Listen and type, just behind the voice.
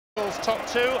Top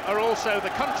two are also the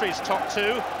country's top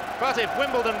two, but if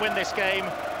Wimbledon win this game,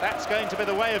 that's going to be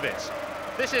the way of it.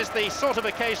 This is the sort of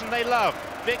occasion they love.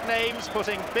 Big names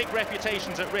putting big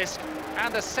reputations at risk,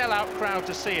 and a sellout crowd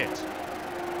to see it.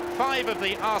 5 of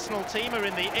the Arsenal team are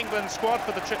in the England squad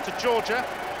for the trip to Georgia.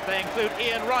 They include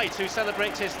Ian Wright, who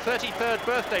celebrates his 33rd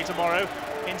birthday tomorrow.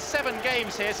 In 7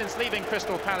 games here since leaving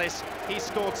Crystal Palace, he's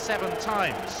scored 7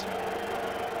 times.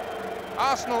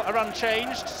 Arsenal are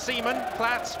unchanged. Seaman,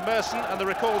 Platt, Merson and the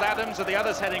recalled Adams are the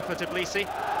others heading for Tbilisi.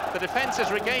 The defence has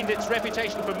regained its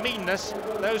reputation for meanness.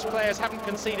 Those players haven't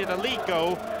conceded a league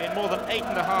goal in more than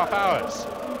 8.5 hours.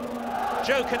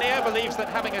 Joe Kinnear believes that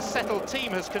having a settled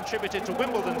team has contributed to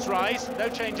Wimbledon's rise. No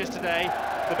changes today.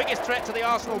 The biggest threat to the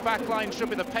Arsenal backline should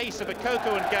be the pace of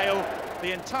Cocu and Gale.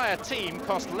 The entire team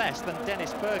cost less than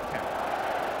Dennis Bergkamp.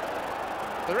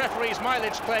 The referee's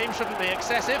mileage claim shouldn't be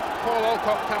excessive. Paul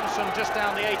Alcock comes from just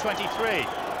down the A23.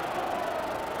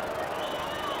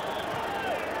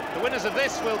 The winners of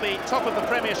this will be top of the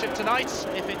Premiership tonight.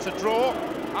 If it's a draw,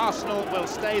 Arsenal will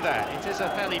stay there. It is a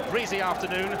fairly breezy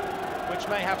afternoon, which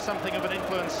may have something of an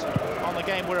influence on the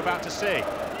game we're about to see.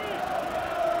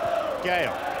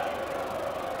 Gale.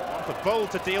 One for Bold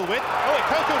to deal with. Oh,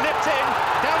 Cocu nipped in.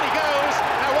 Down he goes.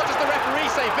 Now what does the referee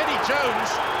say? Vinnie Jones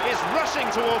is rushing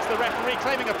towards the referee,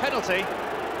 claiming a penalty.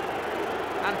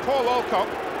 And Paul Alcock,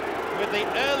 with the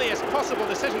earliest possible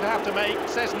decision to have to make,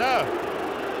 says no.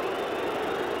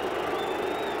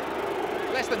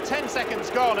 Less than 10 seconds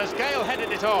gone as Gale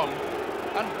headed it on.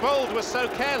 And Bold was so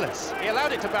careless. He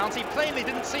allowed it to bounce. He plainly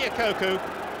didn't see Cocu.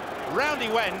 Round he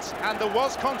went, and there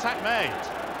was contact made.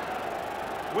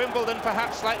 Wimbledon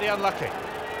perhaps slightly unlucky.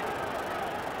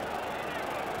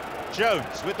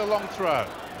 Jones with the long throw.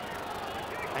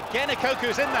 Again,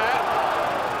 Cocu's in there.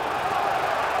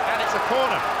 And it's a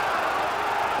corner.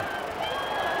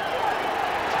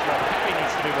 This is where Perry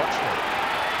needs to be watchful.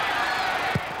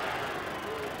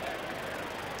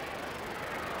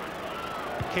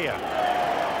 Kia.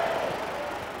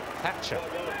 Thatcher.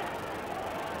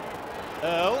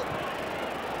 Earl.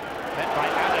 Met by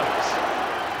Adams.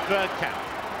 Bergkamp.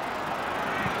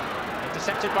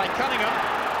 Intercepted by Cunningham.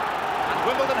 And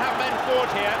Wimbledon have men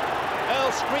forward here.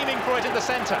 Earl screaming for it in the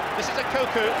centre. This is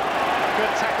Cocu.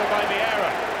 Good tackle by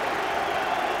Vieira.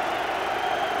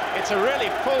 It's a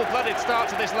really full-blooded start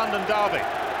to this London derby.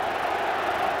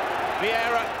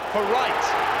 Vieira for Wright,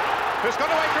 who's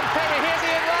gone away from Perry. Here's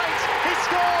Ian Wright. He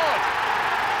scored!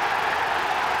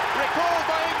 Recalled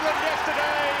by England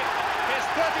yesterday. His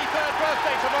 33rd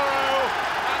birthday tomorrow.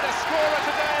 And a scorer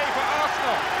today for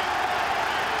Arsenal.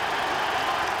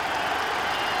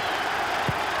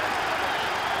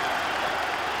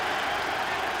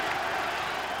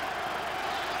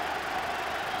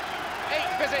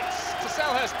 Visits to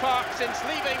Selhurst Park since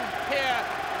leaving here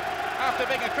after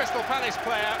being a Crystal Palace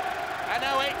player, and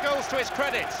now 8 goals to his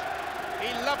credit.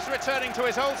 He loves returning to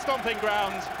his old stomping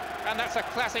ground, and that's a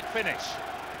classic finish.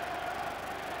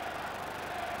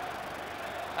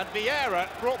 And Vieira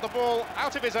brought the ball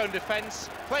out of his own defence,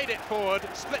 played it forward,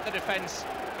 split the defence,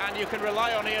 and you can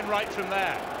rely on Ian Wright from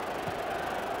there.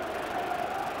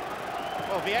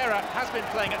 Well, Vieira has been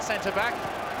playing at centre-back.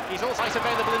 He's also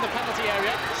available in the penalty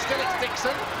area. Still it's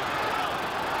Dixon.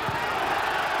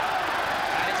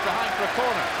 And it's behind for a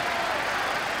corner.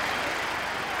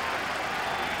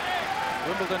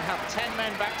 Wimbledon have 10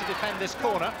 men back to defend this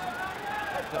corner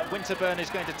that Winterburn is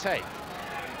going to take.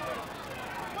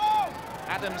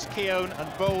 Adams, Keown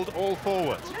and Bold all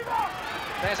forward.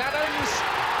 There's Adams,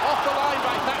 off the line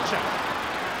by Thatcher.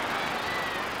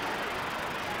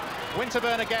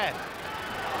 Winterburn again.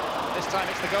 This time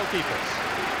it's the goalkeepers.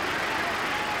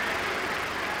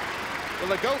 Well,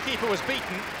 the goalkeeper was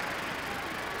beaten,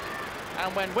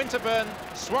 and when Winterburn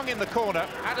swung in the corner,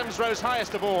 Adams rose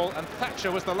highest of all, and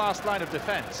Thatcher was the last line of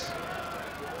defence.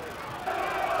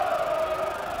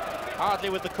 Ardley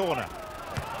with the corner.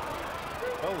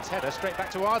 Bold's header straight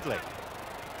back to Ardley.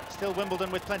 Still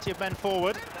Wimbledon with plenty of men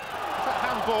forward. Is that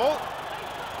handball?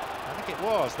 I think it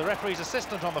was. The referee's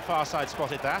assistant on the far side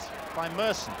spotted that, by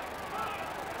Merson.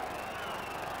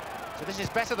 So this is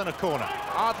better than a corner.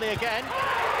 Ardley again.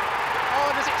 Oh,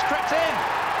 and as it's crept in,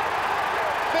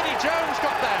 Vinnie Jones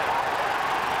got there.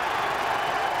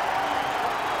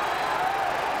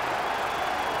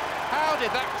 How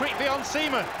did that creep beyond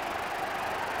Seaman?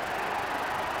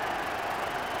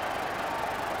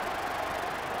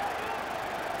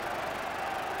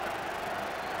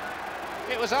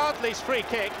 It was Ardley's free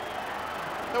kick.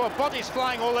 There were bodies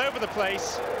flying all over the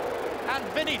place, and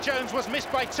Vinnie Jones was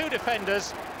missed by 2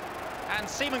 defenders, and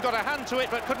Seaman got a hand to it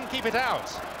but couldn't keep it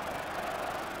out.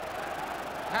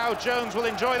 How Jones will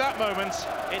enjoy that moment.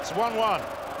 It's 1-1.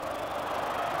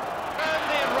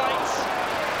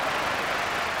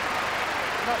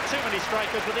 Not too many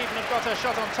strikers would even have got a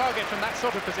shot on target from that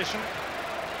sort of position.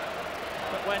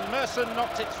 But when Merson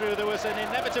knocked it through, there was an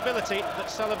inevitability that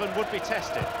Sullivan would be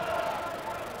tested.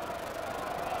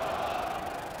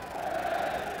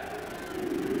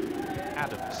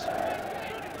 Adams.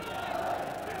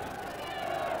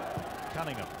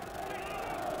 Cunningham.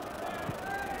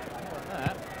 No one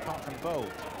there, apart from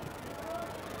Bold.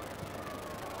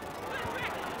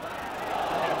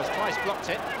 Adams twice blocked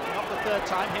it, not the third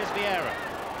time. Here's Vieira.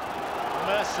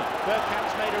 Merson.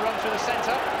 Bergkamp's made a run through the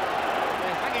centre.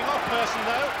 They're hanging off Merson,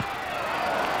 though.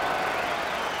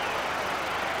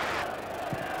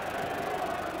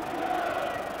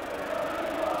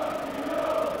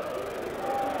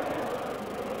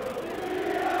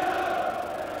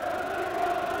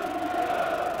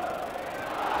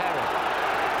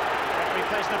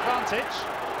 Advantage.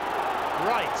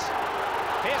 Right.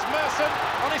 Here's Merson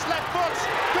on his left foot.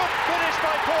 Good finish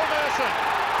by Paul Merson.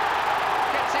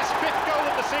 Gets his 5th goal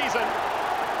of the season.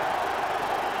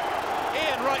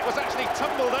 Ian Wright was actually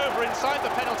tumbled over inside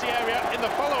the penalty area in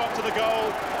the follow-up to the goal.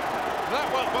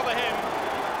 That won't bother him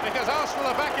because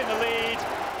Arsenal are back in the lead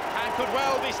and could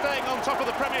well be staying on top of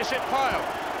the Premiership pile.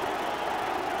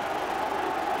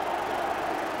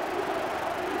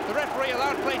 The referee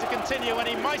allowed play to continue when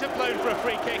he might have blown for a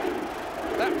free kick.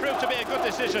 That proved to be a good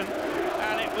decision,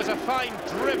 and it was a fine,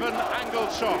 driven,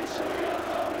 angled shot.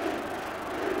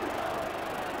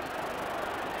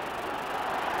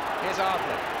 Here's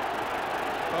Ardley.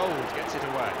 Bold gets it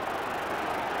away.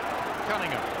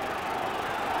 Cunningham.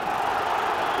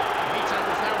 Meat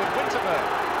angles now with Winterberg.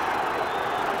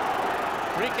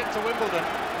 Free kick to Wimbledon.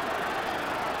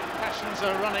 Passions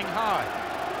are running high.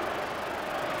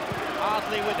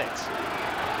 Ardley with it.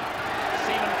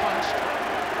 Seaman punched.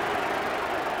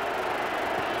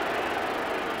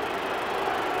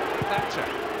 Thatcher.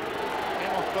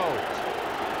 Came off Bold.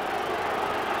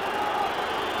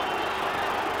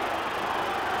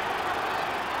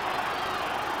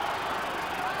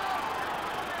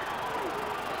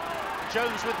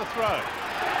 Jones with the throw.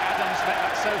 Adams met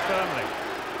that so firmly.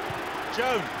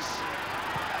 Jones.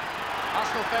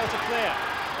 Arsenal failed to clear.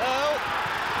 Oh!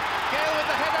 Gale with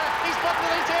the header, he's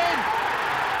bottled it in!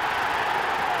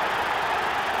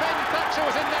 Ben Thatcher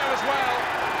was in there as well.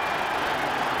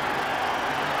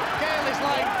 Gale is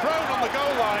lying prone on the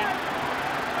goal line.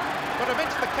 But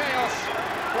amidst the chaos,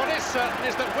 what is certain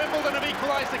is that Wimbledon have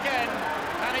equalised again,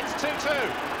 and it's 2-2.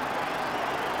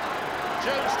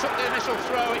 Jones took the initial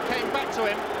throw, it came back to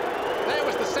him. There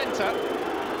was the centre.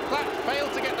 Platt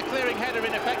failed to get the clearing header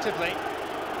in effectively.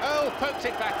 Earl poked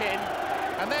it back in.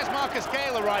 And there's Marcus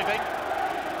Gale arriving.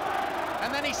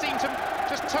 And then he seemed to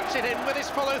just touch it in with his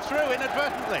follow-through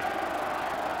inadvertently.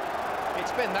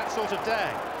 It's been that sort of day.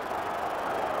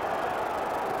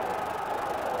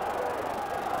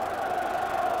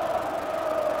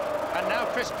 And now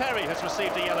Chris Perry has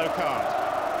received a yellow card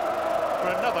for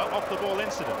another off-the-ball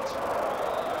incident.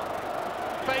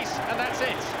 Face, and that's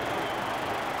it.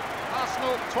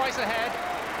 Arsenal twice ahead.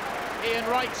 Ian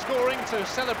Wright scoring to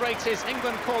celebrate his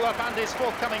England call-up and his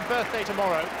forthcoming birthday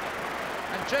tomorrow.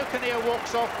 And Joe Kinnear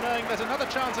walks off knowing there's another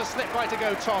chance of slip by to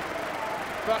go top.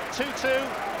 But 2-2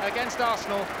 against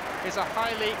Arsenal is a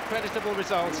highly creditable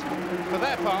result. For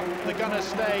their part, the Gunners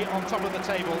stay on top of the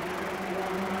table.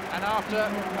 And after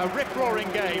a rip-roaring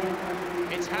game,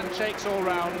 it's handshakes all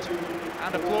round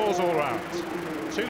and applause all round.